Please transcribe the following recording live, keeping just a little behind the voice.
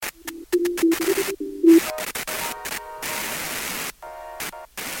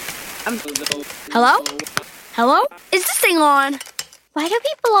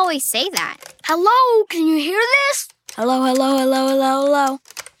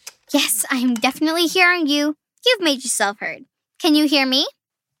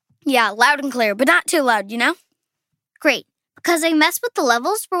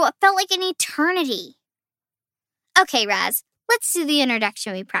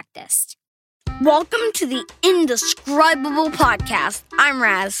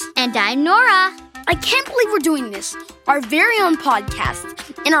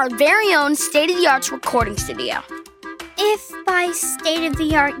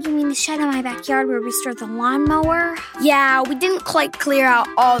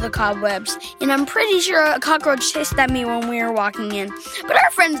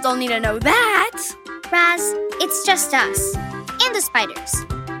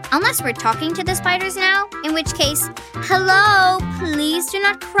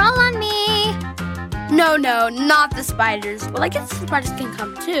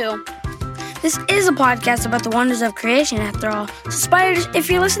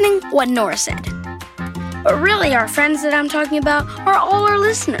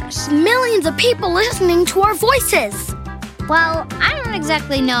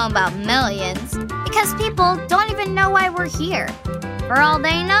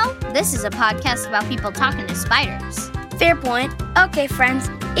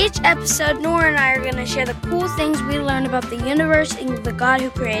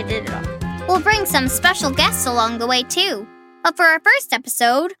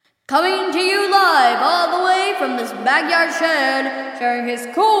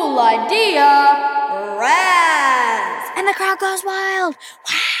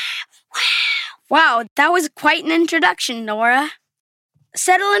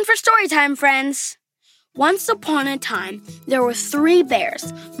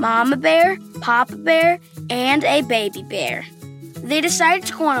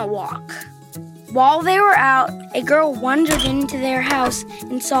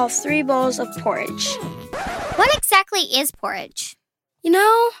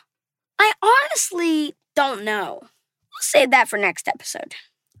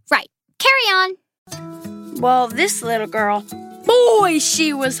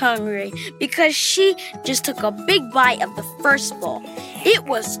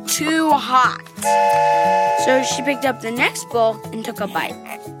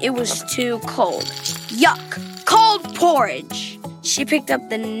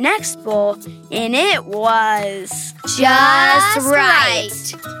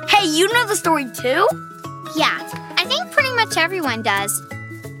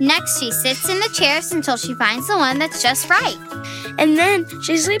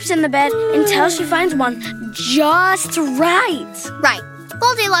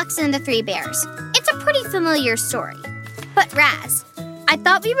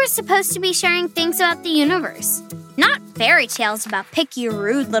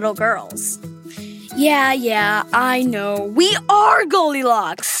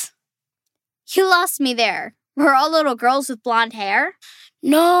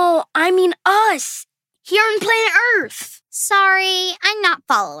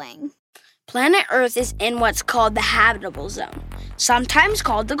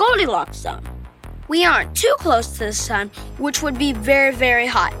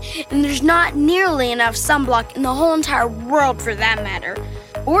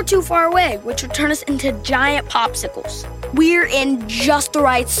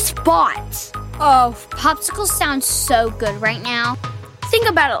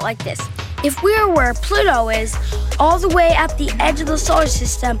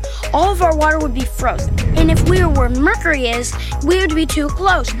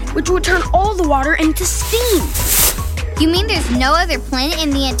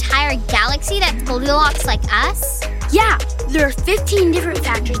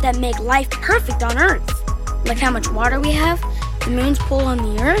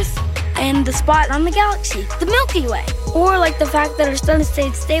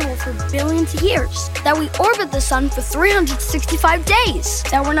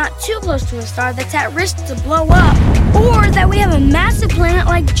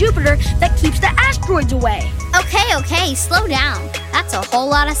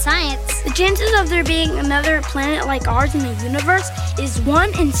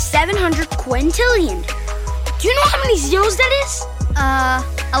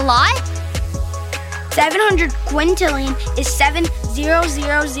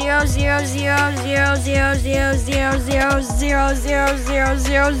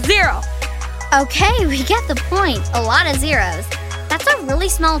That's a really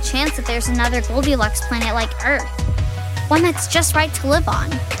small chance that there's another Goldilocks planet like Earth. One that's just right to live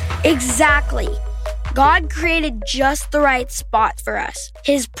on. Exactly. God created just the right spot for us.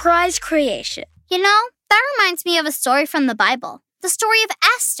 His prized creation. You know, that reminds me of a story from the Bible. The story of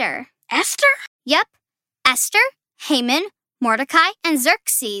Esther. Esther? Yep. Esther, Haman, Mordecai, and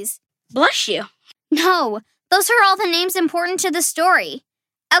Xerxes. Bless you. No, those are all the names important to the story.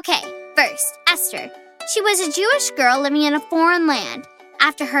 Okay, first, Esther. She was a Jewish girl living in a foreign land.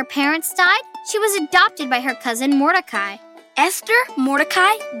 After her parents died, she was adopted by her cousin Mordecai. Esther,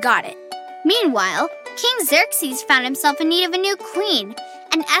 Mordecai, got it. Meanwhile, King Xerxes found himself in need of a new queen,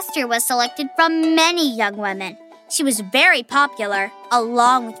 and Esther was selected from many young women. She was very popular,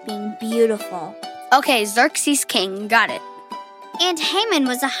 along with being beautiful. Okay, Xerxes king, got it. And Haman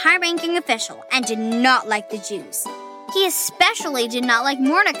was a high-ranking official and did not like the Jews. He especially did not like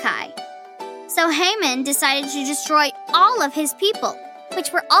Mordecai. So Haman decided to destroy all of his people,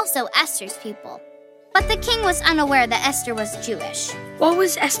 which were also Esther's people. But the king was unaware that Esther was Jewish. What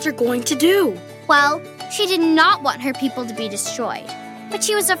was Esther going to do? Well, she did not want her people to be destroyed. But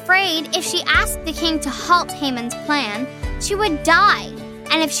she was afraid if she asked the king to halt Haman's plan, she would die.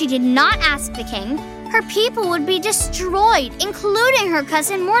 And if she did not ask the king, her people would be destroyed, including her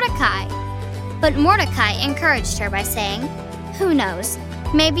cousin Mordecai. But Mordecai encouraged her by saying, "Who knows?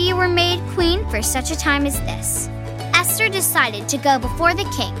 Maybe you were made queen for such a time as this." Esther decided to go before the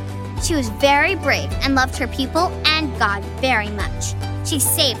king. She was very brave and loved her people and God very much. She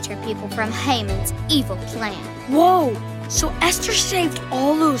saved her people from Haman's evil plan. Whoa, so Esther saved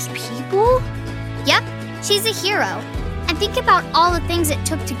all those people? Yep, she's a hero. And think about all the things it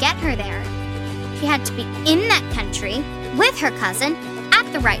took to get her there. She had to be in that country with her cousin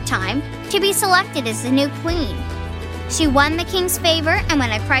at the right time to be selected as the new queen. She won the king's favor, and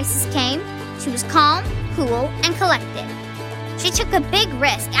when a crisis came, she was calm, cool, and collected. She took a big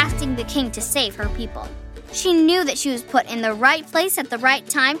risk asking the king to save her people. She knew that she was put in the right place at the right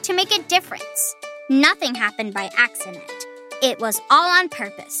time to make a difference. Nothing happened by accident. It was all on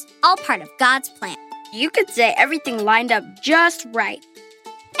purpose, all part of God's plan. You could say everything lined up just right.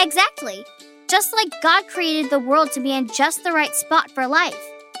 Exactly. Just like God created the world to be in just the right spot for life,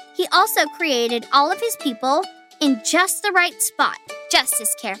 He also created all of His people in just the right spot, just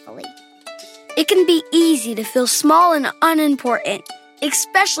as carefully. It can be easy to feel small and unimportant,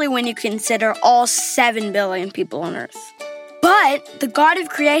 especially when you consider all 7 billion people on Earth. But the God of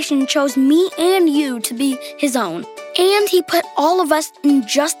creation chose me and you to be His own. And He put all of us in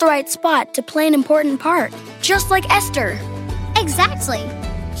just the right spot to play an important part, just like Esther. Exactly.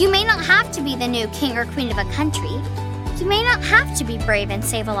 You may not have to be the new king or queen of a country. You may not have to be brave and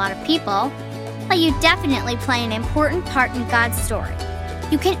save a lot of people. But you definitely play an important part in God's story.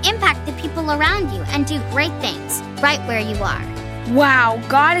 You can impact the people around you and do great things right where you are. Wow,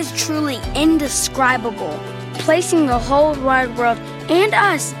 God is truly indescribable, placing the whole wide world and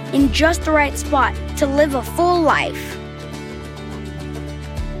us in just the right spot to live a full life.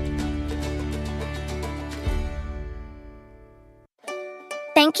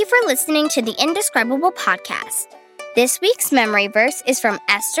 Thank you for listening to the Indescribable Podcast. This week's memory verse is from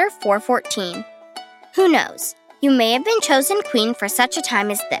Esther 4:14. Who knows? You may have been chosen queen for such a time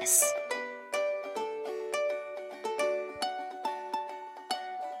as this.